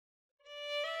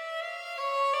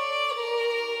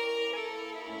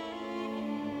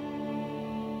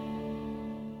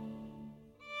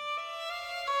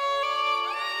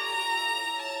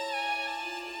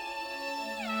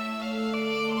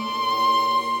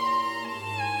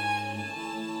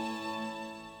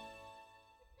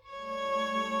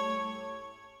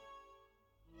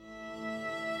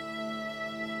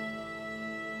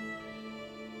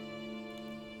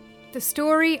The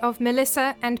story of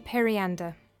Melissa and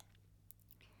Periander.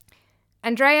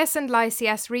 Andreas and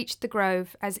Lysias reached the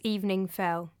grove as evening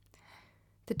fell.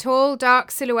 The tall,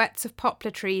 dark silhouettes of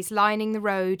poplar trees lining the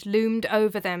road loomed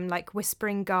over them like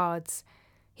whispering guards.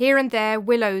 Here and there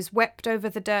willows wept over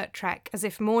the dirt track as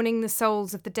if mourning the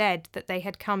souls of the dead that they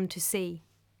had come to see.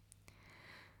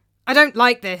 "I don't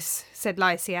like this," said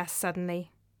Lysias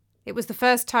suddenly. It was the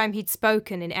first time he'd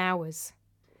spoken in hours.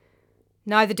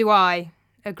 "Neither do I,"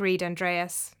 agreed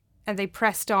Andreas, and they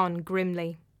pressed on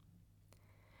grimly.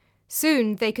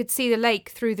 Soon they could see the lake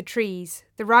through the trees,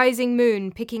 the rising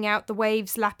moon picking out the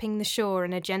waves lapping the shore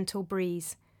in a gentle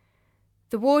breeze.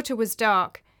 The water was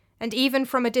dark, and even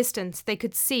from a distance they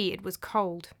could see it was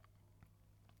cold.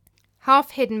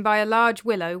 Half hidden by a large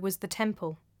willow was the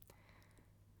temple.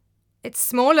 "It's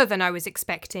smaller than I was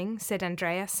expecting," said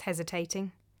Andreas,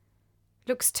 hesitating.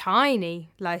 "Looks tiny,"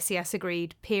 Lysias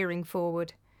agreed, peering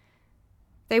forward.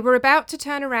 They were about to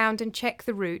turn around and check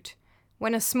the route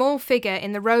when a small figure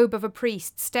in the robe of a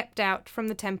priest stepped out from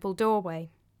the temple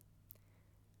doorway.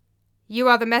 "You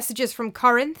are the messengers from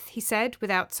Corinth," he said,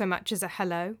 without so much as a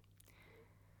hello.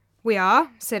 "We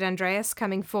are," said Andreas,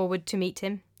 coming forward to meet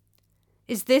him.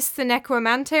 "Is this the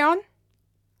Necromanteon?"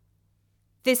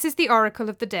 "This is the Oracle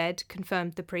of the Dead,"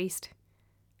 confirmed the priest.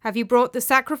 "Have you brought the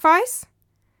sacrifice?"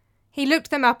 He looked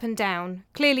them up and down,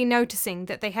 clearly noticing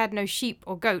that they had no sheep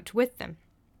or goat with them.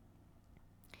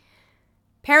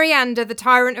 "Periander, the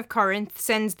tyrant of Corinth,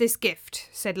 sends this gift,"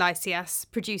 said Lysias,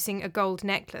 producing a gold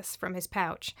necklace from his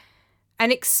pouch,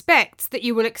 "and expects that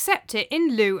you will accept it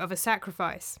in lieu of a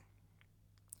sacrifice."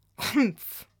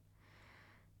 "Humph!"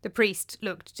 The priest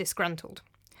looked disgruntled.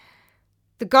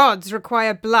 "The gods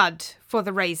require blood for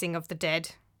the raising of the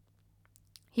dead."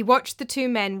 He watched the two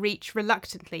men reach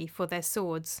reluctantly for their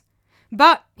swords.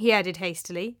 "But," he added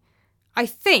hastily, "I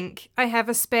think I have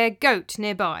a spare goat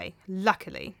nearby,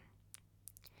 luckily."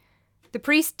 The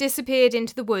priest disappeared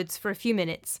into the woods for a few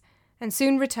minutes, and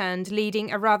soon returned leading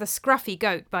a rather scruffy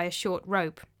goat by a short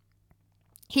rope.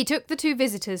 He took the two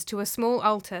visitors to a small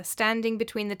altar standing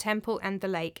between the temple and the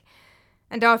lake,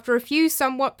 and after a few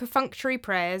somewhat perfunctory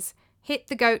prayers, hit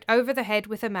the goat over the head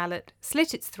with a mallet,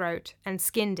 slit its throat, and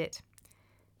skinned it.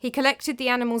 He collected the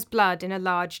animal's blood in a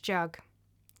large jug.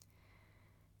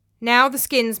 "Now the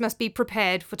skins must be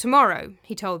prepared for tomorrow,"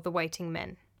 he told the waiting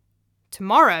men.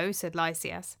 "Tomorrow?" said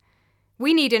Lysias.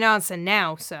 "We need an answer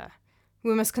now, sir.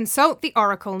 We must consult the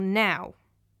oracle now."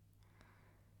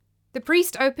 The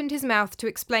priest opened his mouth to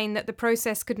explain that the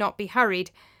process could not be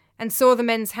hurried, and saw the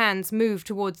men's hands move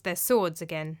towards their swords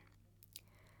again.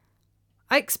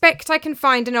 "I expect I can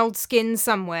find an old skin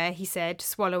somewhere," he said,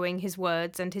 swallowing his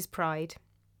words and his pride.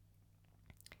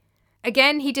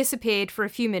 Again he disappeared for a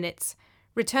few minutes,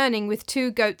 returning with 2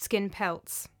 goatskin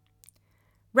pelts.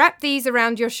 "Wrap these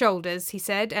around your shoulders," he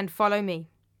said, "and follow me."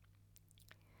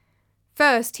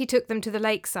 First he took them to the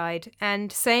lakeside,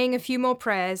 and, saying a few more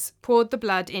prayers, poured the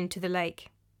blood into the lake.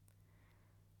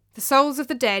 "The souls of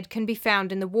the dead can be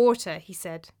found in the water," he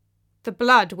said. "The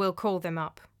blood will call them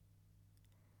up."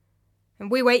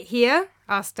 "And we wait here?"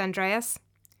 asked Andreas.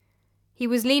 He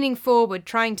was leaning forward,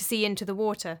 trying to see into the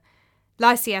water.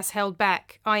 Lysias held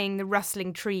back, eyeing the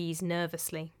rustling trees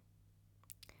nervously.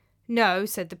 "No,"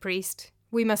 said the priest.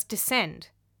 "We must descend.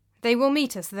 They will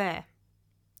meet us there."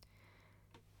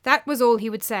 That was all he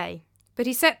would say, but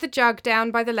he set the jug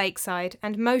down by the lakeside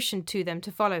and motioned to them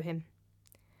to follow him.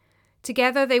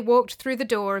 Together they walked through the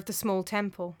door of the small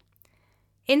temple.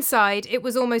 Inside it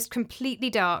was almost completely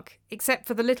dark, except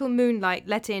for the little moonlight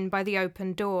let in by the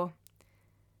open door.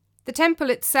 The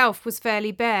temple itself was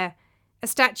fairly bare. A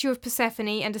statue of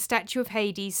Persephone and a statue of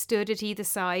Hades stood at either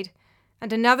side,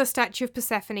 and another statue of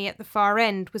Persephone at the far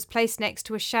end was placed next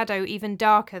to a shadow even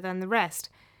darker than the rest,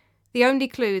 the only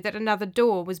clue that another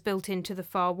door was built into the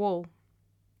far wall.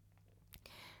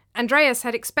 Andreas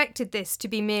had expected this to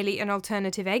be merely an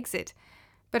alternative exit,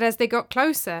 but as they got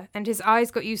closer and his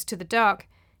eyes got used to the dark,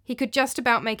 he could just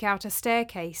about make out a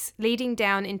staircase leading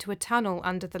down into a tunnel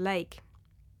under the lake.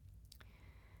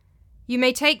 "You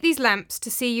may take these lamps to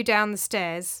see you down the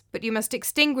stairs, but you must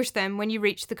extinguish them when you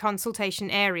reach the consultation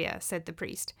area," said the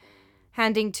priest,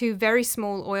 handing 2 very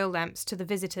small oil lamps to the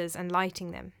visitors and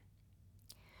lighting them.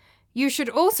 "You should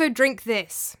also drink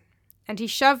this," and he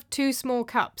shoved 2 small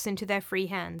cups into their free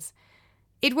hands.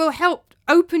 "It will help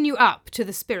open you up to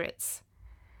the spirits."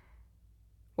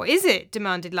 "What is it?"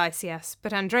 demanded Lysias,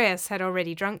 but Andreas had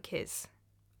already drunk his.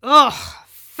 "Ugh,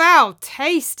 foul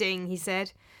tasting," he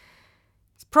said.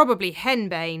 "It's probably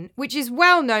henbane, which is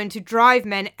well known to drive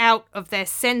men out of their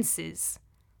senses."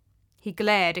 He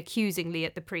glared accusingly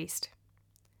at the priest.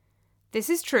 "This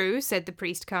is true," said the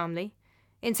priest calmly.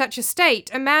 In such a state,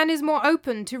 a man is more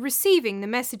open to receiving the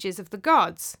messages of the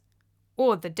gods,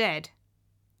 or the dead.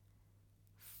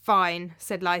 Fine,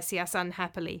 said Lysias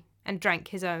unhappily, and drank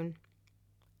his own.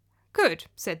 Good,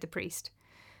 said the priest.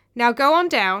 Now go on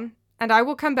down, and I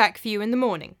will come back for you in the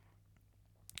morning.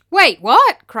 Wait,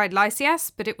 what? Cried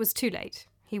Lysias, but it was too late.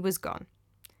 He was gone.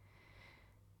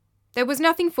 There was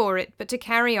nothing for it but to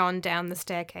carry on down the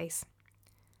staircase.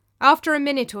 After a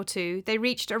minute or two, they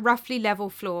reached a roughly level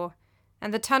floor,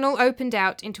 and the tunnel opened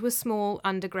out into a small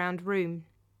underground room.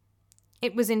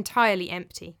 It was entirely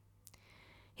empty.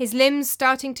 His limbs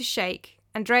starting to shake,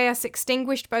 Andreas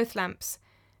extinguished both lamps,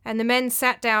 and the men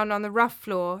sat down on the rough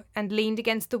floor and leaned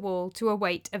against the wall to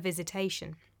await a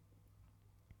visitation.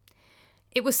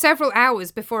 It was several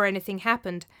hours before anything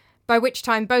happened, by which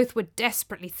time both were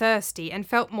desperately thirsty and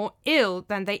felt more ill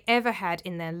than they ever had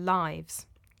in their lives.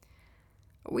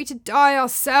 Are we to die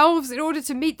ourselves in order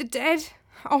to meet the dead?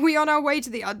 Are we on our way to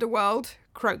the underworld?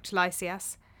 Croaked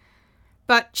Lysias.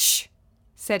 But shh,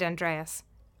 said Andreas,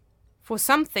 for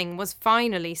something was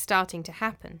finally starting to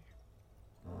happen.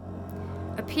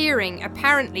 Appearing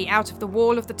apparently out of the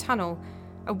wall of the tunnel,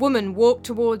 a woman walked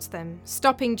towards them,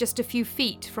 stopping just a few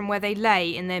feet from where they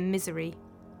lay in their misery.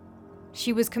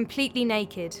 She was completely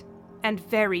naked and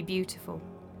very beautiful.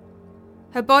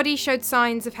 Her body showed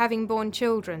signs of having borne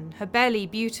children, her belly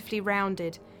beautifully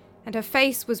rounded, and her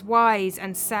face was wise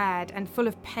and sad and full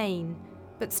of pain,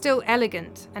 but still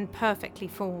elegant and perfectly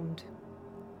formed.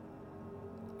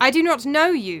 I do not know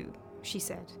you, she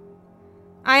said.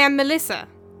 I am Melissa,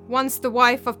 once the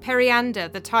wife of Periander,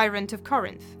 the tyrant of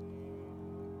Corinth.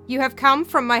 You have come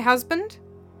from my husband?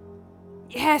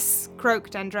 Yes,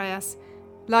 croaked Andreas.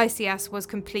 Lysias was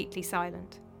completely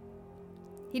silent.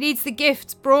 He needs the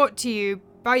gifts brought to you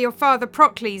by your father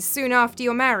Procles soon after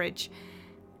your marriage.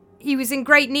 He was in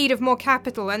great need of more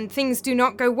capital, and things do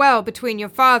not go well between your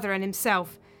father and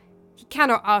himself. He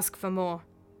cannot ask for more.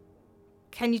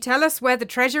 Can you tell us where the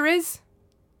treasure is?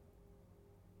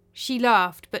 She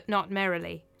laughed, but not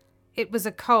merrily. It was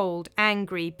a cold,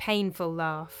 angry, painful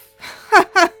laugh.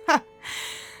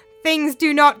 Things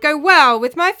do not go well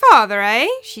with my father, eh?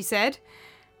 She said,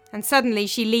 and suddenly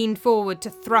she leaned forward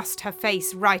to thrust her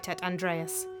face right at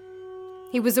Andreas.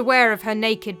 He was aware of her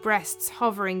naked breasts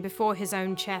hovering before his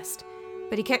own chest,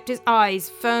 but he kept his eyes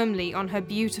firmly on her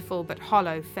beautiful but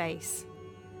hollow face.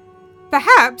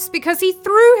 Perhaps because he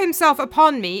threw himself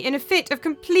upon me in a fit of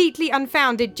completely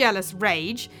unfounded jealous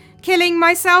rage, killing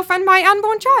myself and my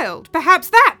unborn child. Perhaps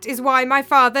that is why my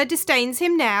father disdains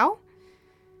him now?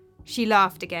 She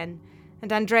laughed again,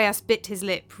 and Andreas bit his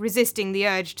lip, resisting the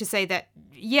urge to say that,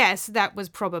 yes, that was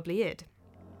probably it.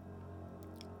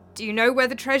 Do you know where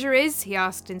the treasure is? He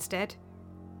asked instead.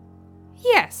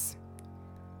 Yes.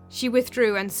 She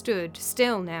withdrew and stood,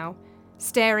 still now,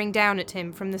 staring down at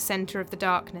him from the centre of the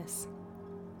darkness.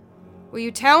 Will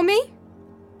you tell me?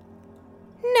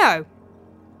 No.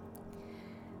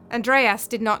 Andreas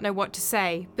did not know what to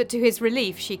say, but to his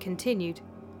relief she continued.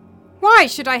 Why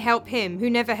should I help him who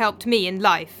never helped me in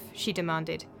life? She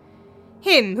demanded.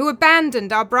 Him who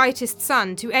abandoned our brightest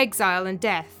son to exile and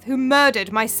death, who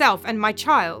murdered myself and my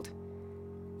child.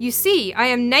 You see, I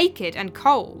am naked and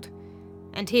cold.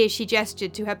 And here she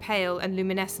gestured to her pale and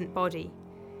luminescent body.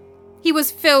 He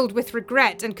was filled with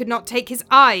regret and could not take his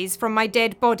eyes from my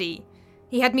dead body.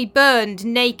 He had me burned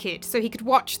naked so he could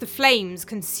watch the flames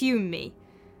consume me.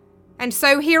 And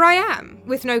so here I am,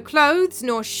 with no clothes,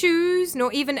 nor shoes,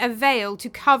 nor even a veil to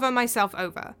cover myself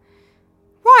over.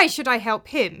 Why should I help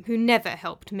him who never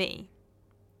helped me?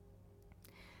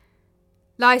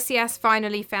 Lysias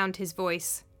finally found his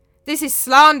voice. This is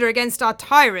slander against our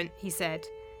tyrant, he said.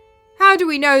 How do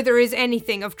we know there is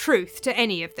anything of truth to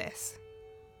any of this?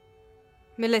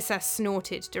 Melissa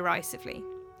snorted derisively.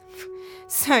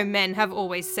 So men have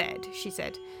always said, she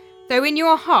said, though in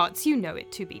your hearts you know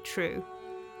it to be true.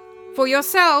 For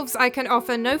yourselves I can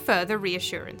offer no further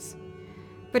reassurance.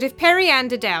 But if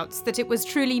Periander doubts that it was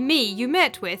truly me you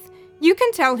met with, you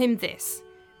can tell him this.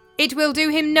 It will do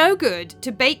him no good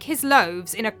to bake his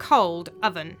loaves in a cold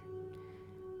oven.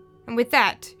 And with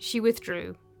that she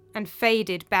withdrew and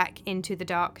faded back into the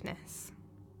darkness.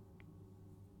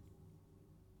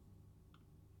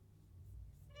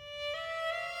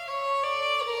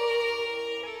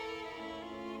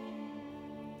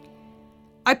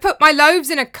 I put my loaves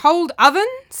in a cold oven?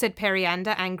 Said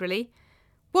Periander angrily.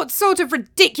 What sort of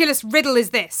ridiculous riddle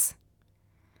is this?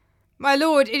 My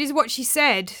lord, it is what she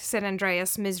said, said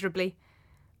Andreas miserably.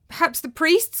 Perhaps the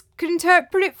priests could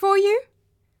interpret it for you?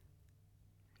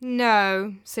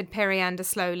 No, said Periander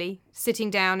slowly,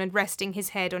 sitting down and resting his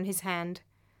head on his hand.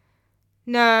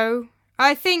 No,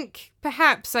 I think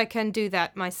perhaps I can do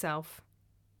that myself.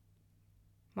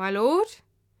 My lord?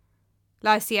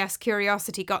 Lysias'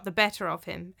 curiosity got the better of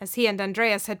him, as he and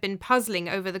Andreas had been puzzling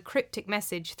over the cryptic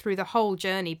message through the whole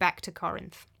journey back to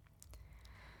Corinth.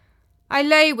 I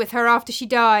lay with her after she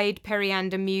died,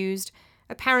 Periander mused,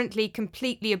 apparently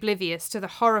completely oblivious to the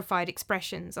horrified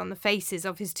expressions on the faces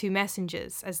of his two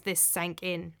messengers as this sank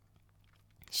in.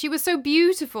 She was so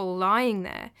beautiful lying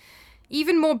there,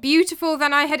 even more beautiful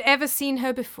than I had ever seen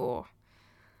her before.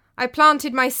 I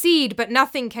planted my seed, but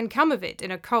nothing can come of it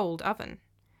in a cold oven.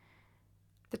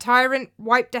 The tyrant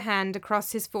wiped a hand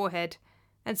across his forehead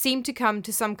and seemed to come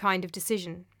to some kind of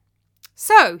decision.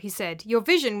 So, he said, your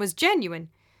vision was genuine.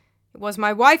 It was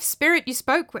my wife's spirit you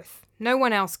spoke with. No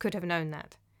one else could have known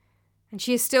that. And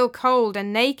she is still cold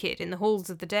and naked in the halls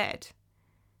of the dead.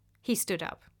 He stood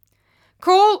up.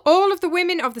 Call all of the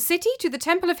women of the city to the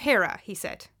temple of Hera, he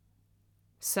said.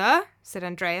 Sir, said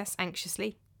Andreas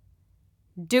anxiously.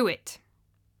 Do it.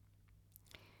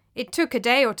 It took a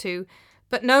day or two,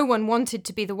 but no one wanted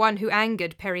to be the one who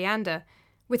angered Periander.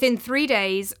 Within 3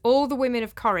 days, all the women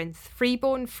of Corinth,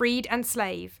 freeborn, freed, and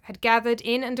slave, had gathered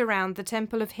in and around the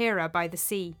temple of Hera by the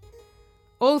sea.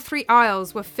 All 3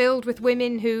 aisles were filled with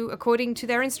women who, according to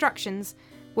their instructions,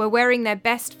 were wearing their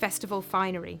best festival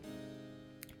finery.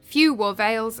 Few wore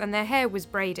veils, and their hair was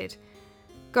braided.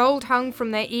 Gold hung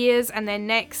from their ears and their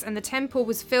necks, and the temple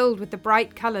was filled with the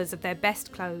bright colours of their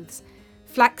best clothes: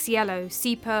 flax yellow,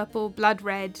 sea purple, blood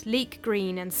red, leek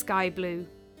green, and sky blue.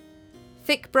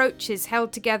 Thick brooches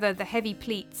held together the heavy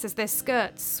pleats as their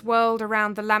skirts swirled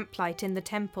around the lamplight in the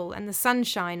temple and the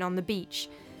sunshine on the beach,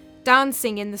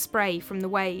 dancing in the spray from the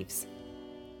waves.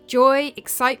 Joy,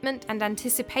 excitement, and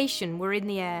anticipation were in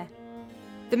the air.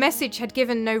 The message had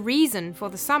given no reason for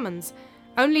the summons,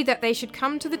 only that they should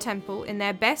come to the temple in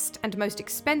their best and most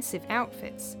expensive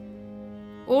outfits.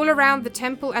 All around the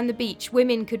temple and the beach,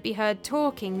 women could be heard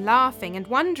talking, laughing, and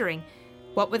wondering.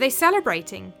 What were they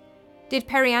celebrating? Did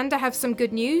Periander have some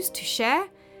good news to share?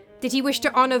 Did he wish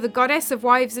to honour the goddess of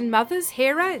wives and mothers,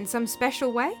 Hera, in some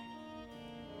special way?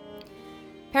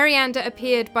 Periander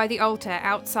appeared by the altar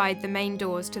outside the main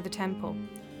doors to the temple.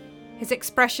 His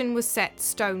expression was set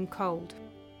stone cold.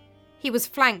 He was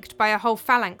flanked by a whole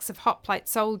phalanx of hoplite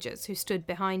soldiers who stood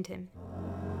behind him.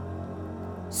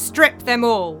 Strip them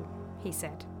all, he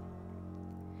said.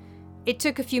 It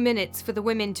took a few minutes for the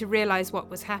women to realise what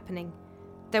was happening.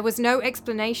 There was no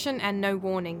explanation and no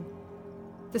warning.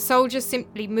 The soldiers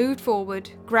simply moved forward,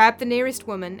 grabbed the nearest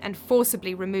woman, and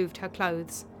forcibly removed her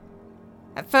clothes.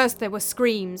 At first there were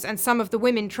screams, and some of the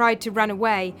women tried to run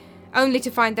away, only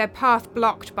to find their path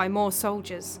blocked by more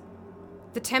soldiers.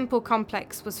 The temple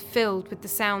complex was filled with the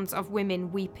sounds of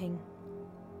women weeping.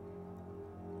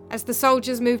 As the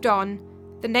soldiers moved on,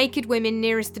 the naked women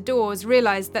nearest the doors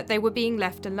realized that they were being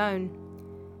left alone.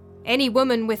 Any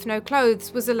woman with no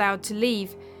clothes was allowed to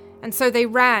leave, and so they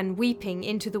ran, weeping,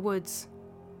 into the woods.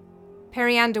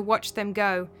 Periander watched them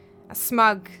go, a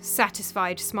smug,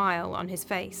 satisfied smile on his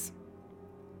face.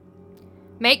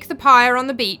 Make the pyre on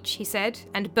the beach, he said,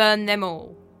 and burn them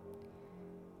all.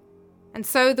 And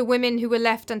so the women who were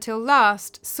left until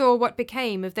last saw what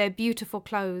became of their beautiful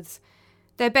clothes,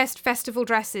 their best festival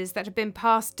dresses that had been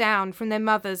passed down from their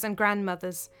mothers and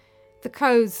grandmothers, the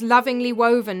clothes lovingly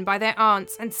woven by their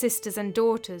aunts and sisters and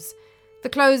daughters, the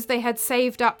clothes they had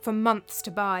saved up for months to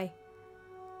buy.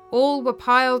 All were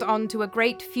piled onto a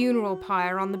great funeral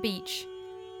pyre on the beach,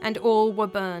 and all were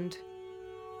burned.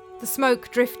 The smoke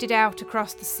drifted out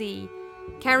across the sea,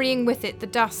 carrying with it the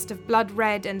dust of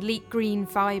blood-red and leek-green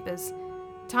fibres,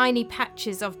 tiny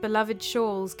patches of beloved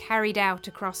shawls carried out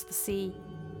across the sea.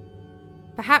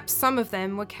 Perhaps some of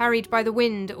them were carried by the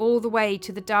wind all the way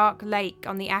to the dark lake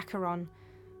on the Acheron,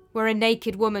 where a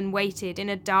naked woman waited in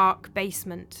a dark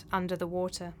basement under the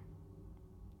water.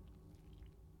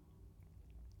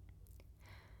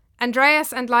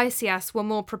 Andreas and Lysias were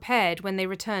more prepared when they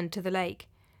returned to the lake.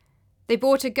 They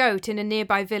bought a goat in a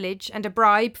nearby village and a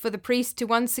bribe for the priest to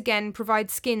once again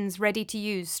provide skins ready to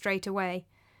use straight away.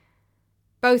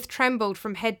 Both trembled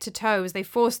from head to toe as they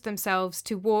forced themselves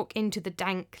to walk into the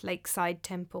dank lakeside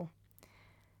temple.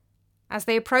 As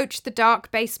they approached the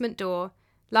dark basement door,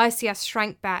 Lysias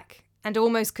shrank back and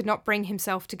almost could not bring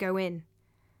himself to go in.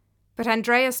 But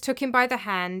Andreas took him by the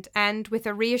hand and, with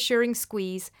a reassuring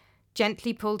squeeze,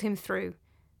 gently pulled him through,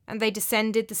 and they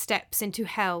descended the steps into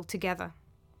hell together.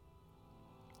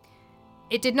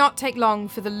 It did not take long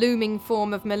for the looming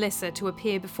form of Melissa to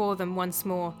appear before them once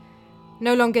more,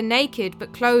 no longer naked,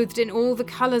 but clothed in all the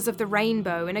colours of the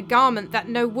rainbow, in a garment that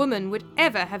no woman would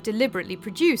ever have deliberately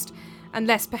produced,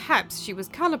 unless perhaps she was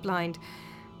colourblind.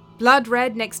 Blood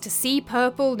red next to sea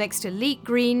purple, next to leek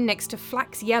green, next to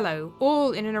flax yellow,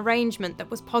 all in an arrangement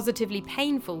that was positively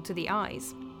painful to the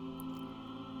eyes.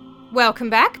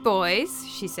 "Welcome back, boys,"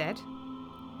 she said.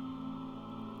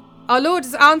 "Our lord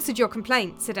has answered your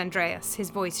complaint," said Andreas,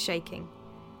 his voice shaking.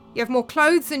 "You have more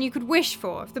clothes than you could wish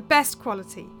for, of the best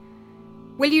quality.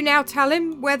 Will you now tell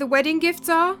him where the wedding gifts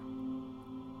are?"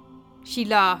 She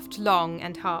laughed long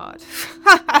and hard.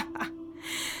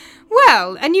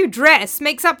 "Well, a new dress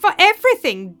makes up for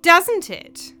everything, doesn't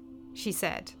it?" she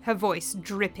said, her voice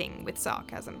dripping with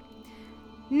sarcasm.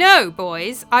 "No,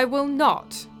 boys, I will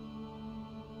not."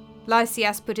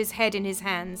 Lysias put his head in his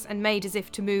hands and made as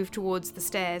if to move towards the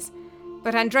stairs,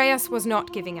 but Andreas was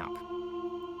not giving up.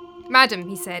 "Madam,"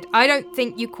 he said, "I don't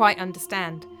think you quite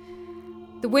understand.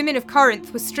 The women of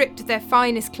Corinth were stripped of their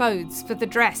finest clothes for the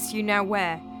dress you now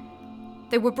wear.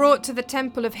 They were brought to the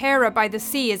temple of Hera by the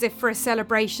sea as if for a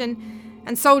celebration,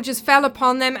 and soldiers fell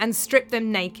upon them and stripped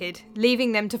them naked,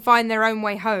 leaving them to find their own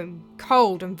way home,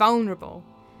 cold and vulnerable.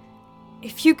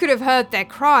 If you could have heard their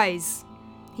cries—"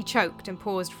 He choked and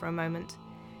paused for a moment.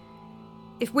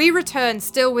 "If we return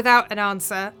still without an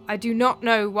answer, I do not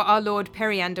know what our Lord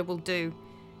Periander will do.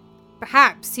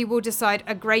 Perhaps he will decide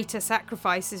a greater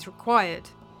sacrifice is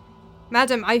required.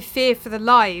 Madam, I fear for the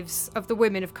lives of the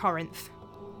women of Corinth.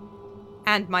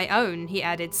 And my own," he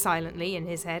added silently in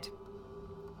his head.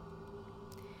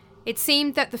 It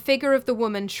seemed that the figure of the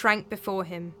woman shrank before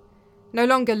him, no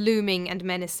longer looming and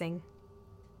menacing.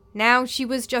 Now she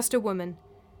was just a woman,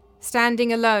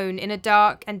 standing alone in a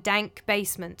dark and dank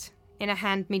basement, in a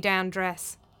hand-me-down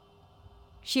dress.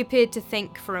 She appeared to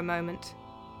think for a moment.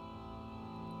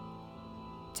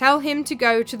 "Tell him to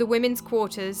go to the women's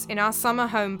quarters in our summer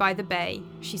home by the bay,"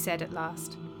 she said at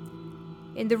last.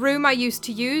 "In the room I used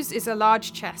to use is a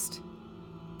large chest.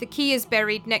 The key is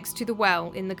buried next to the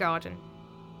well in the garden."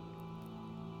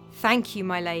 "Thank you,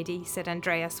 my lady," said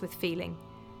Andreas with feeling.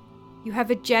 "You have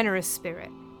a generous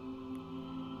spirit."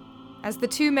 As the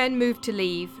two men moved to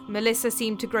leave, Melissa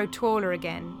seemed to grow taller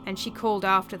again, and she called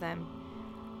after them,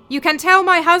 "You can tell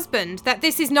my husband that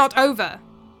this is not over."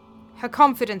 Her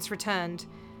confidence returned,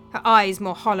 her eyes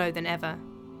more hollow than ever.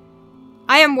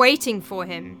 "I am waiting for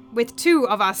him, with 2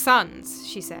 of our sons,"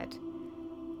 she said.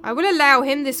 "I will allow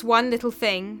him this one little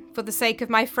thing, for the sake of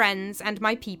my friends and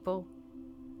my people.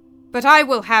 But I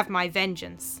will have my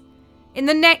vengeance, in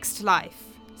the next life,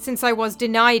 since I was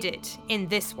denied it in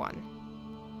this one."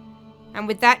 And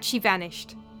with that she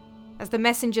vanished, as the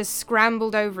messengers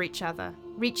scrambled over each other,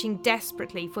 reaching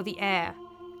desperately for the air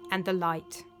and the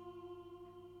light.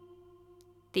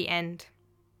 The end.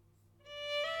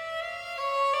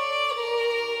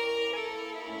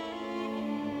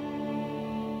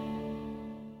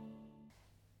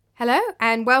 Hello,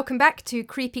 and welcome back to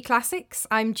Creepy Classics.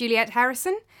 I'm Juliet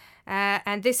Harrison,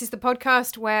 and this is the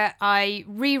podcast where I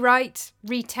rewrite,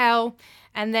 retell,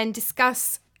 and then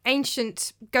discuss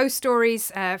ancient ghost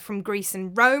stories from Greece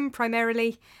and Rome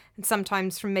primarily, and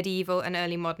sometimes from medieval and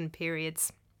early modern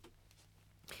periods.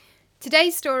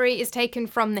 Today's story is taken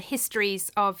from the Histories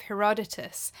of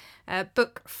Herodotus,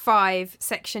 Book 5,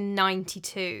 Section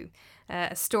 92.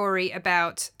 A story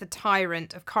about the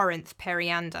tyrant of Corinth,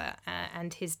 Periander,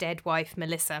 and his dead wife,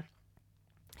 Melissa.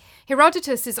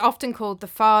 Herodotus is often called the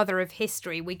father of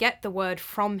history. We get the word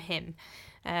from him.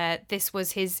 This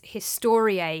was his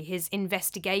historiae, his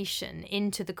investigation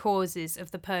into the causes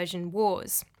of the Persian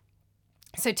Wars.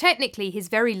 So technically, his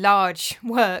very large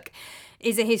work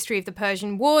is a history of the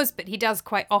Persian Wars, but he does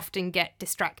quite often get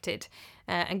distracted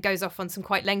and goes off on some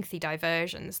quite lengthy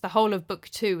diversions. The whole of Book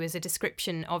 2 is a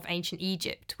description of ancient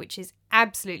Egypt, which is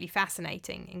absolutely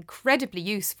fascinating, incredibly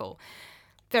useful,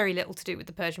 very little to do with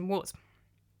the Persian Wars.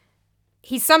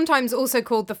 He's sometimes also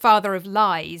called the father of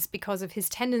lies because of his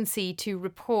tendency to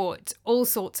report all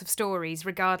sorts of stories,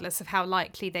 regardless of how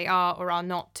likely they are or are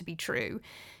not to be true.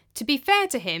 To be fair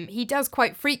to him, he does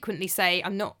quite frequently say,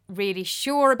 "I'm not really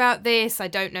sure about this, I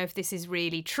don't know if this is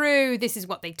really true, this is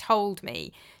what they told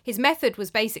me." His method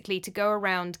was basically to go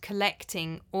around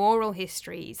collecting oral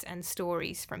histories and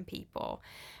stories from people,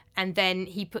 and then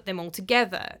he put them all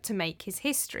together to make his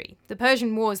history. The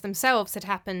Persian Wars themselves had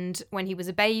happened when he was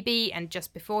a baby and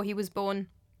just before he was born.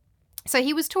 So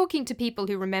he was talking to people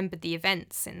who remembered the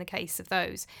events in the case of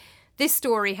those. This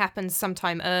story happens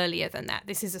sometime earlier than that.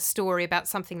 This is a story about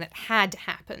something that had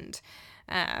happened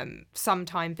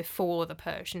sometime before the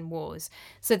Persian Wars.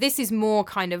 So this is more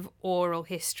kind of oral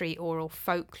history, oral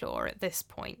folklore at this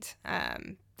point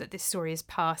that this story is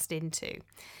passed into.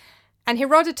 And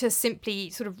Herodotus simply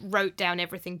sort of wrote down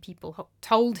everything people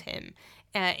told him.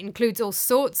 Includes all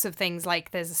sorts of things,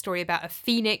 like there's a story about a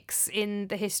phoenix in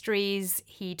the histories.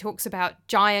 He talks about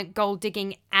giant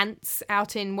gold-digging ants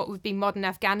out in what would be modern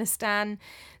Afghanistan.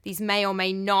 These may or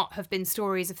may not have been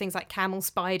stories of things like camel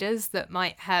spiders that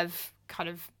might have kind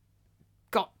of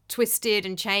got twisted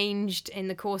and changed in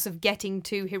the course of getting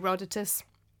to Herodotus.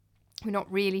 We're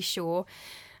not really sure.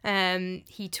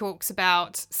 He talks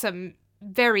about some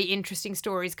very interesting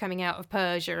stories coming out of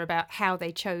Persia about how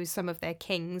they chose some of their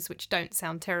kings, which don't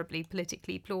sound terribly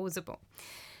politically plausible.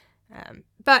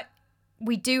 But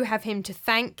we do have him to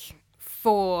thank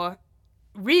for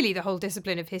really the whole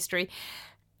discipline of history.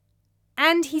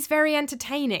 And he's very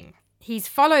entertaining. He's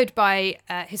followed by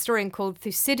a historian called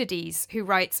Thucydides, who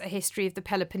writes a history of the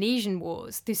Peloponnesian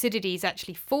Wars. Thucydides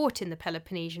actually fought in the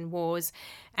Peloponnesian Wars,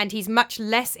 and he's much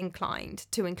less inclined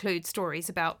to include stories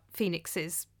about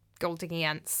phoenixes, gold-digging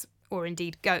ants, or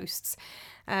indeed ghosts.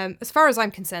 As far as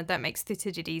I'm concerned, that makes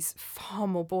Thucydides far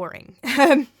more boring.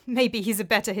 Maybe he's a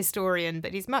better historian,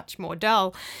 but he's much more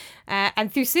dull.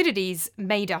 And Thucydides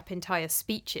made up entire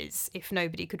speeches if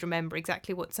nobody could remember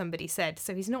exactly what somebody said,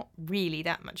 so he's not really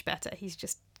that much better. He's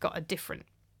just got a different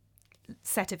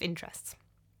set of interests.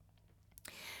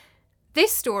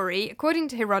 This story, according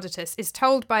to Herodotus, is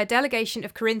told by a delegation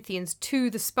of Corinthians to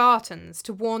the Spartans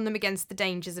to warn them against the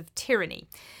dangers of tyranny.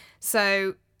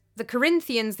 So the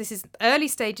Corinthians, this is early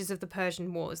stages of the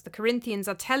Persian Wars, the Corinthians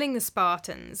are telling the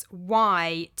Spartans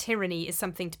why tyranny is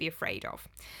something to be afraid of.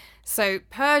 So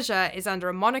Persia is under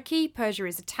a monarchy. Persia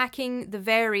is attacking the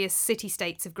various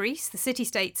city-states of Greece. The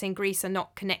city-states in Greece are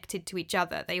not connected to each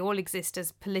other. They all exist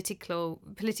as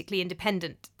politically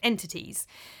independent entities,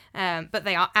 but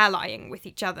they are allying with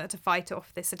each other to fight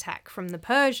off this attack from the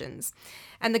Persians.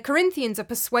 And the Corinthians are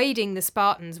persuading the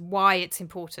Spartans why it's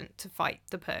important to fight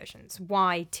the Persians,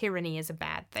 why tyranny is a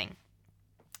bad thing.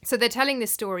 So they're telling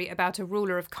this story about a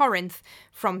ruler of Corinth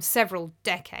from several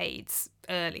decades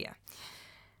earlier.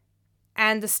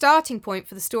 And the starting point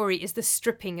for the story is the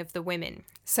stripping of the women.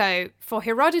 So for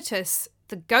Herodotus,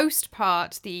 the ghost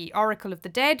part, the oracle of the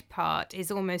dead part, is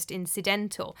almost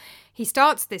incidental. He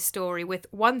starts this story with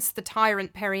once the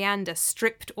tyrant Periander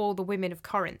stripped all the women of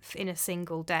Corinth in a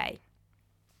single day.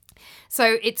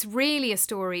 So it's really a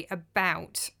story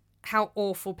about how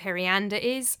awful Periander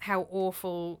is, how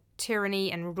awful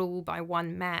tyranny and rule by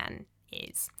one man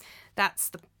is. That's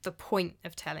the point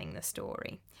of telling the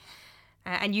story.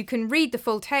 And you can read the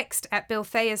full text at Bill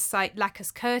Thayer's site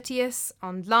Lacus Curtius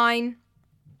online.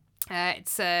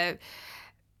 It's a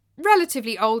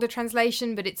relatively older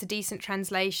translation, but it's a decent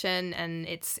translation and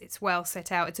it's well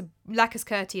set out. Lacus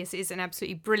Curtius is an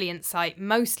absolutely brilliant site,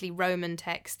 mostly Roman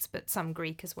texts, but some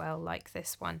Greek as well, like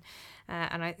this one.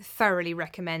 And I thoroughly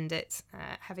recommend it,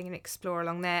 having an explore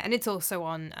along there. And it's also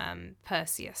on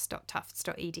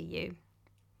perseus.tufts.edu.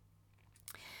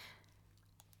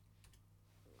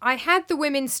 I had the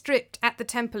women stripped at the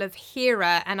temple of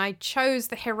Hera, and I chose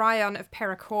the Heraion of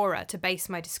Pericora to base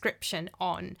my description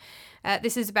on.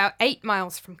 This is about 8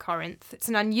 miles from Corinth. It's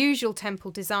an unusual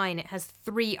temple design. It has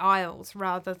 3 aisles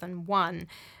rather than 1,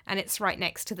 and it's right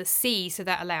next to the sea, so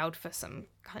that allowed for some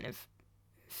kind of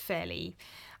fairly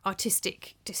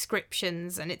artistic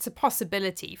descriptions, and it's a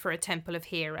possibility for a temple of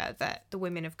Hera that the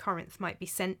women of Corinth might be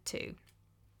sent to.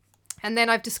 And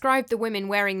then I've described the women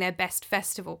wearing their best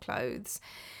festival clothes.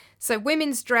 So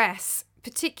women's dress,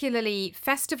 particularly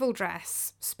festival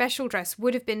dress, special dress,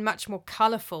 would have been much more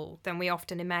colourful than we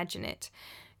often imagine it.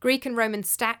 Greek and Roman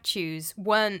statues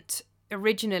weren't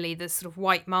originally the sort of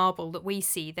white marble that we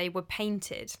see. They were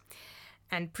painted.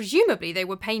 And presumably they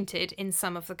were painted in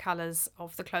some of the colours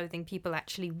of the clothing people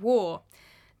actually wore.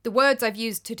 The words I've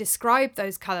used to describe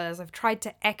those colours, I've tried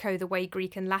to echo the way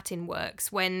Greek and Latin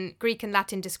works. When Greek and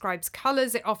Latin describes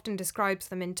colours, it often describes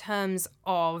them in terms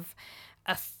of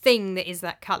a thing that is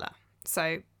that colour.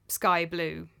 So sky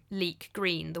blue, leek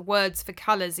green. The words for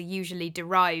colours are usually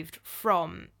derived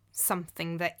from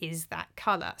something that is that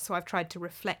colour. So I've tried to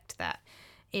reflect that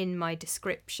in my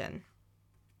description.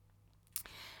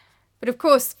 But of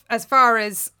course, as far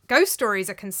as ghost stories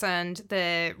are concerned,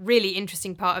 the really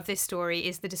interesting part of this story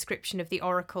is the description of the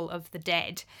Oracle of the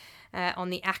Dead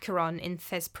on the Acheron in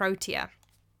Thesprotia.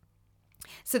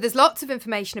 So there's lots of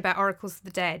information about oracles of the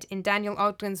dead in Daniel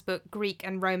Ogden's book Greek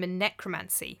and Roman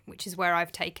Necromancy, which is where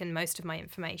I've taken most of my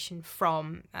information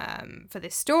from for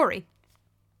this story.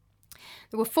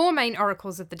 There were 4 main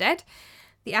oracles of the dead.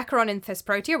 The Acheron in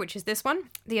Thesprotia, which is this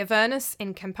one, the Avernus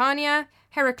in Campania,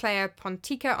 Heraclea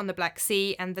Pontica on the Black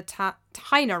Sea, and the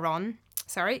Tainaron,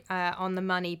 on the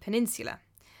Mani Peninsula.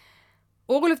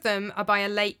 All of them are by a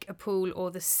lake, a pool, or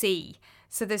the sea.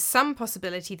 So there's some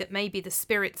possibility that maybe the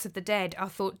spirits of the dead are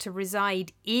thought to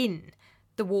reside in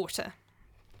the water,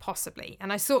 possibly.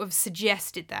 And I sort of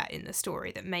suggested that in the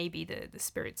story, that maybe the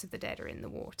spirits of the dead are in the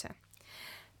water.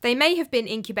 They may have been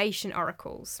incubation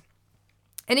oracles.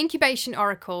 An incubation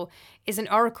oracle is an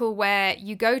oracle where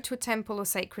you go to a temple or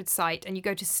sacred site and you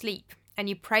go to sleep and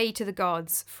you pray to the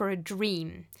gods for a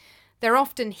dream. They're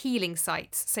often healing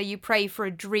sites, so you pray for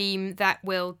a dream that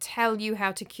will tell you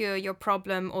how to cure your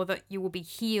problem or that you will be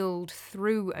healed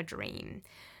through a dream.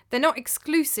 They're not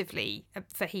exclusively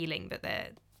for healing, but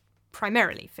they're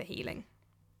primarily for healing.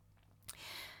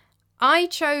 I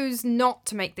chose not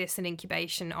to make this an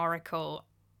incubation oracle.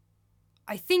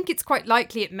 I think it's quite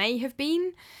likely it may have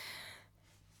been.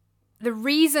 The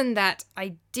reason that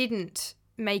I didn't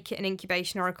make it an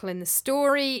incubation oracle in the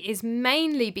story is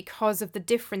mainly because of the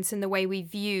difference in the way we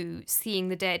view seeing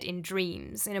the dead in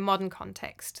dreams in a modern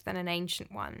context than an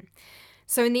ancient one.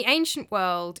 So in the ancient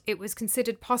world, it was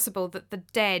considered possible that the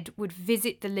dead would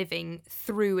visit the living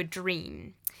through a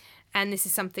dream. And this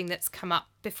is something that's come up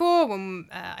before when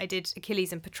I did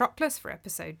Achilles and Patroclus for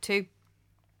episode 2,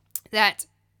 that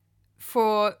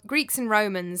for Greeks and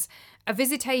Romans, a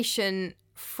visitation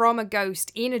from a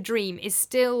ghost in a dream is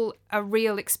still a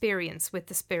real experience with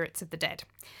the spirits of the dead.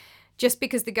 Just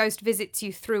because the ghost visits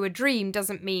you through a dream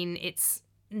doesn't mean it's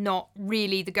not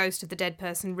really the ghost of the dead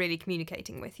person really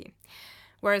communicating with you.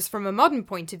 Whereas from a modern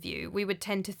point of view, we would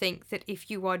tend to think that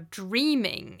if you are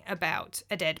dreaming about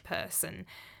a dead person,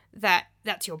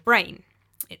 that's your brain.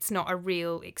 It's not a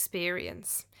real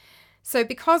experience. So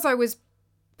because I was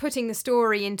putting the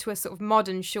story into a sort of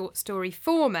modern short story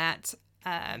format,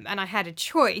 and I had a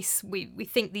choice, we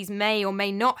think these may or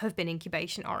may not have been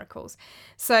incubation oracles.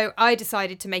 So I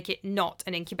decided to make it not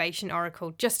an incubation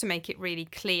oracle, just to make it really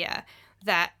clear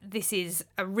that this is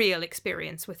a real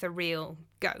experience with a real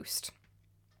ghost.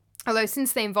 Although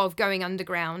since they involve going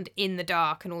underground in the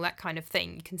dark and all that kind of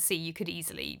thing, you can see you could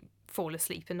easily fall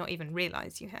asleep and not even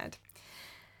realise you had.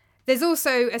 There's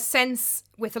also a sense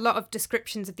with a lot of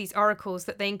descriptions of these oracles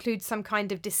that they include some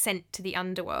kind of descent to the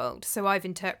underworld. So I've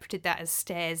interpreted that as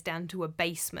stairs down to a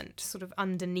basement, sort of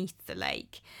underneath the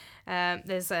lake.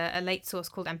 There's a late source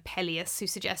called Ampelius who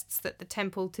suggests that the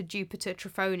temple to Jupiter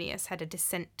Trophonius had a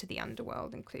descent to the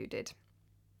underworld included.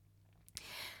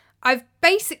 I've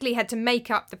basically had to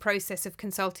make up the process of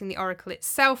consulting the oracle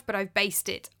itself, but I've based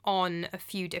it on a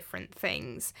few different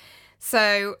things.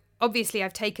 So obviously,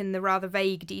 I've taken the rather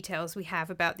vague details we have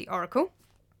about the oracle.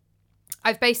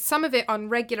 I've based some of it on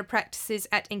regular practices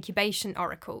at incubation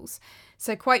oracles.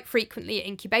 So quite frequently at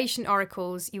incubation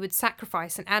oracles, you would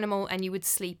sacrifice an animal and you would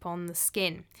sleep on the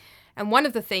skin. And one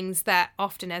of the things that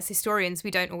often as historians we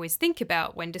don't always think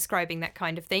about when describing that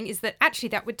kind of thing is that actually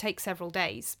that would take several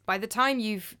days. By the time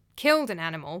you've killed an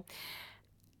animal,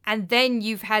 and then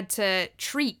you've had to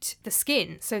treat the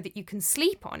skin so that you can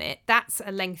sleep on it, that's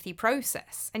a lengthy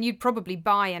process. And you'd probably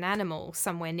buy an animal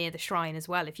somewhere near the shrine as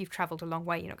well. If you've travelled a long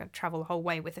way, you're not going to travel the whole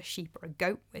way with a sheep or a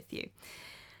goat with you.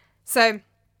 So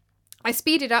I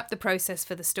speeded up the process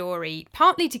for the story,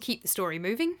 partly to keep the story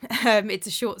moving. It's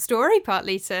a short story,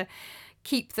 partly to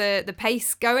keep the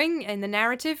pace going in the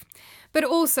narrative, but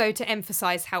also to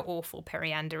emphasise how awful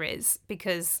Periander is,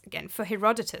 because, again, for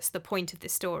Herodotus, the point of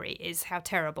this story is how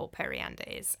terrible Periander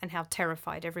is and how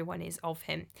terrified everyone is of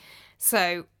him.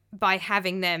 So by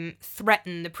having them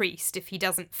threaten the priest if he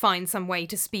doesn't find some way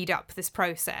to speed up this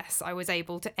process, I was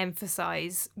able to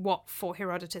emphasise what for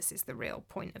Herodotus is the real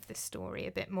point of this story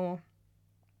a bit more.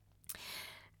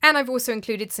 And I've also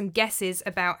included some guesses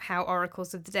about how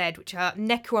oracles of the dead, which are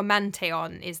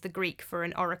nekuomanteon is the Greek for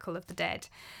an oracle of the dead.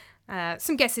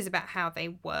 Some guesses about how they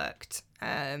worked.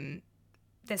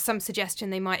 There's some suggestion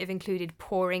they might have included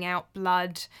pouring out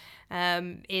blood.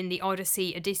 In the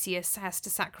Odyssey, Odysseus has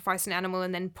to sacrifice an animal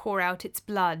and then pour out its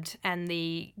blood, and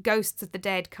the ghosts of the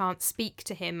dead can't speak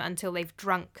to him until they've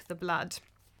drunk the blood.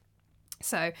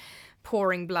 So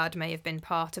pouring blood may have been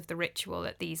part of the ritual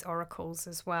at these oracles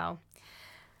as well.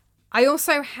 I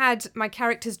also had my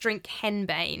characters drink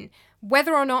henbane.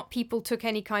 Whether or not people took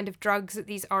any kind of drugs at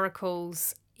these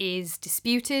oracles is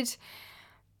disputed.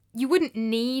 You wouldn't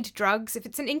need drugs. If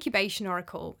it's an incubation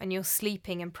oracle and you're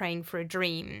sleeping and praying for a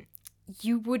dream,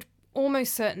 you would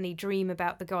almost certainly dream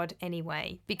about the god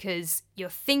anyway, because you're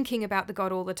thinking about the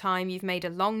god all the time. You've made a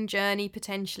long journey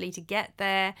potentially to get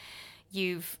there.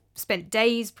 You've spent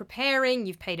days preparing.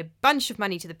 You've paid a bunch of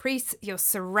money to the priests. You're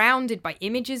surrounded by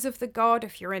images of the god.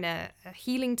 If you're in a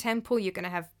healing temple, you're going to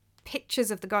have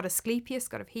pictures of the god Asclepius,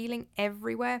 god of healing,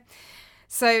 everywhere.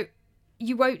 So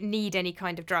you won't need any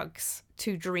kind of drugs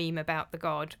to dream about the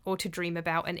god or to dream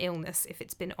about an illness if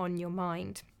it's been on your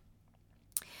mind.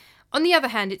 On the other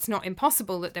hand, it's not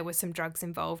impossible that there were some drugs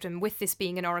involved, and with this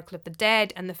being an oracle of the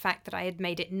dead and the fact that I had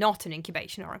made it not an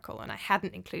incubation oracle and I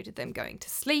hadn't included them going to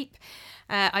sleep,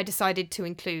 I decided to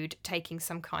include taking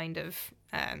some kind of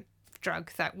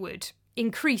drug that would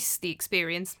increase the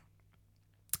experience.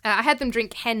 I had them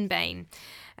drink henbane.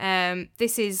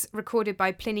 This is recorded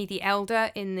by Pliny the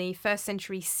Elder in the 1st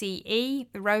century CE,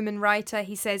 the Roman writer.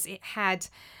 He says it had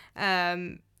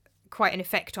quite an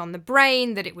effect on the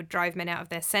brain, that it would drive men out of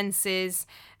their senses.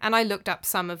 And I looked up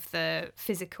some of the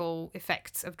physical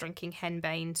effects of drinking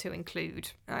henbane to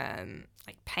include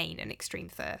like pain and extreme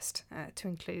thirst, to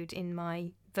include in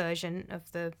my version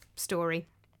of the story.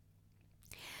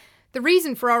 The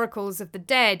reason for oracles of the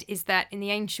dead is that in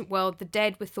the ancient world, the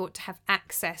dead were thought to have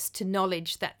access to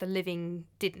knowledge that the living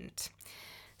didn't.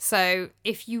 So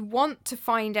if you want to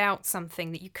find out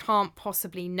something that you can't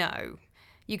possibly know,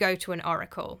 you go to an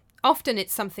oracle. Often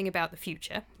it's something about the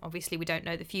future. Obviously, we don't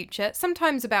know the future.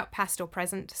 Sometimes about past or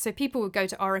present. So people would go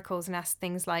to oracles and ask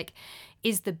things like,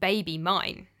 is the baby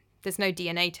mine? There's no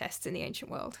DNA tests in the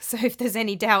ancient world. So if there's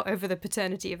any doubt over the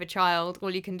paternity of a child,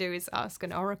 all you can do is ask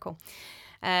an oracle.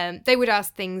 They would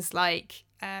ask things like,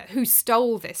 who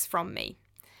stole this from me?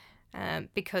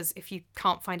 Because if you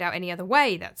can't find out any other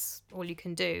way, that's all you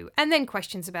can do. And then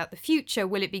questions about the future.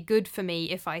 Will it be good for me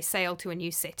if I sail to a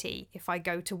new city, if I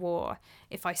go to war,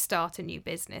 if I start a new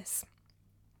business?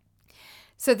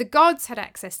 So the gods had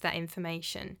access to that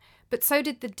information, but so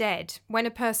did the dead. When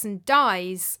a person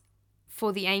dies,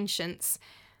 for the ancients,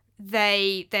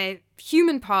 their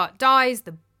human part dies,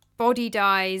 the body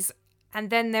dies, and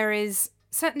then there is,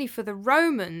 certainly for the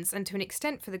Romans, and to an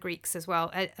extent for the Greeks as well,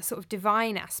 a sort of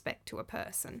divine aspect to a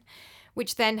person,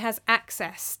 which then has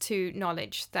access to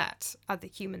knowledge that other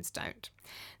humans don't.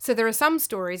 So there are some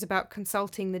stories about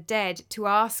consulting the dead to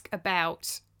ask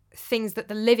about things that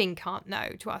the living can't know,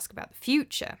 to ask about the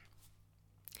future.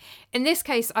 In this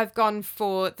case, I've gone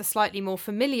for the slightly more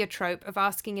familiar trope of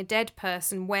asking a dead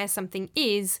person where something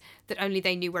is that only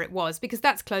they knew where it was, because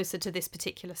that's closer to this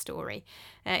particular story.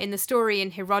 In the story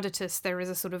in Herodotus, there is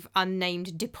a sort of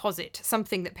unnamed deposit,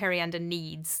 something that Periander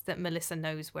needs that Melissa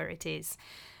knows where it is.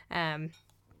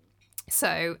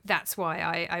 So that's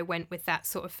why I went with that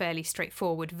sort of fairly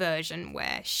straightforward version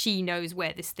where she knows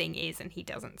where this thing is and he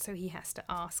doesn't, so he has to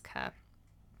ask her.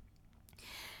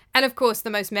 And of course, the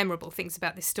most memorable things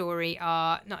about this story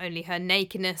are not only her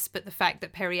nakedness, but the fact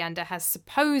that Periander has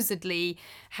supposedly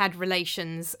had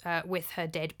relations with her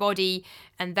dead body,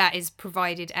 and that is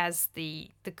provided as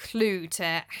the clue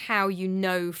to how you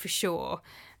know for sure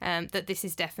that this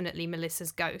is definitely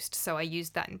Melissa's ghost. So I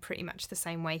used that in pretty much the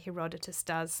same way Herodotus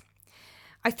does.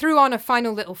 I threw on a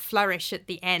final little flourish at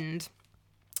the end.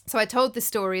 So I told this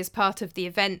story as part of the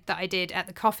event that I did at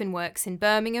the Coffin Works in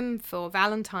Birmingham for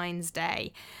Valentine's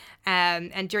Day.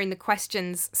 And during the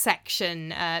questions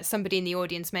section, somebody in the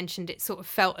audience mentioned it sort of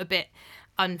felt a bit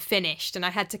unfinished. And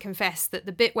I had to confess that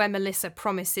the bit where Melissa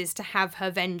promises to have her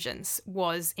vengeance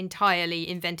was entirely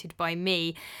invented by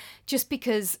me, just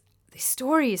because this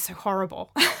story is so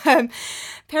horrible.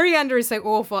 Periander is so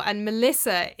awful, and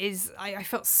Melissa is, I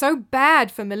felt so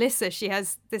bad for Melissa. She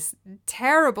has this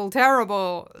terrible,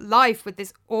 terrible life with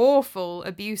this awful,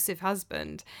 abusive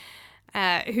husband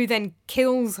who then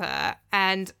kills her.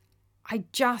 And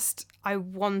I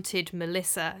wanted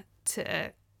Melissa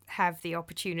to have the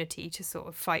opportunity to sort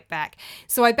of fight back.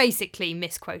 So I basically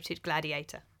misquoted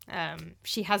Gladiator.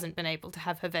 She hasn't been able to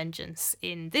have her vengeance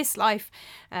in this life,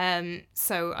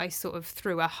 so I sort of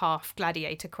threw a half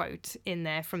Gladiator quote in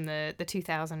there from the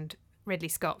 2000 Ridley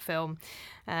Scott film,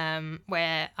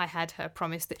 where I had her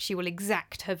promise that she will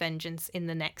exact her vengeance in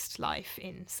the next life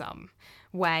in some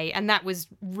way, and that was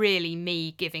really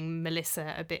me giving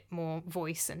Melissa a bit more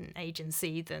voice and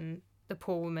agency than the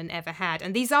poor woman ever had.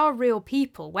 And these are real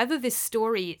people. Whether this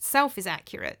story itself is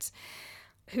accurate,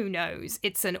 who knows?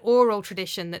 It's an oral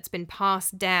tradition that's been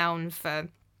passed down for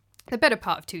the better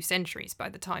part of 2 centuries by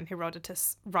the time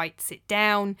Herodotus writes it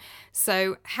down.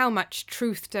 So how much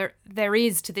truth there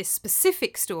is to this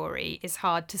specific story is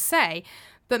hard to say.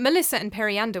 But Melissa and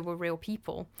Periander were real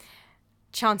people.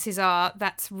 Chances are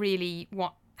that's really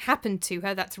what happened to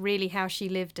her. That's really how she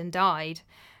lived and died.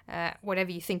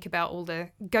 Whatever you think about all the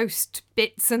ghost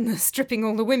bits and the stripping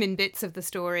all the women bits of the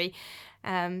story.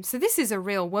 So this is a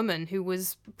real woman who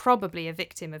was probably a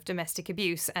victim of domestic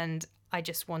abuse, and I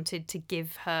just wanted to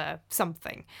give her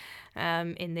something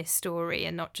in this story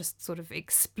and not just sort of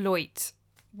exploit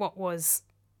what was,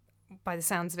 by the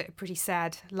sounds of it, a pretty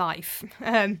sad life,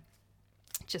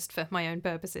 just for my own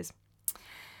purposes.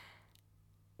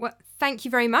 Well, thank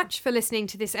you very much for listening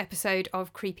to this episode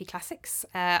of Creepy Classics.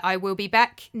 I will be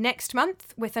back next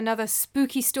month with another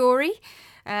spooky story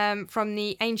from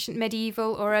the ancient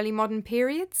medieval or early modern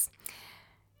periods.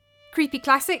 Creepy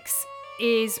Classics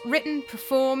is written,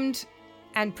 performed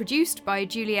and produced by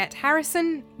Juliet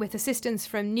Harrison with assistance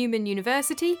from Newman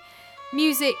University.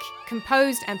 Music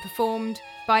composed and performed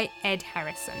by Ed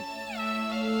Harrison.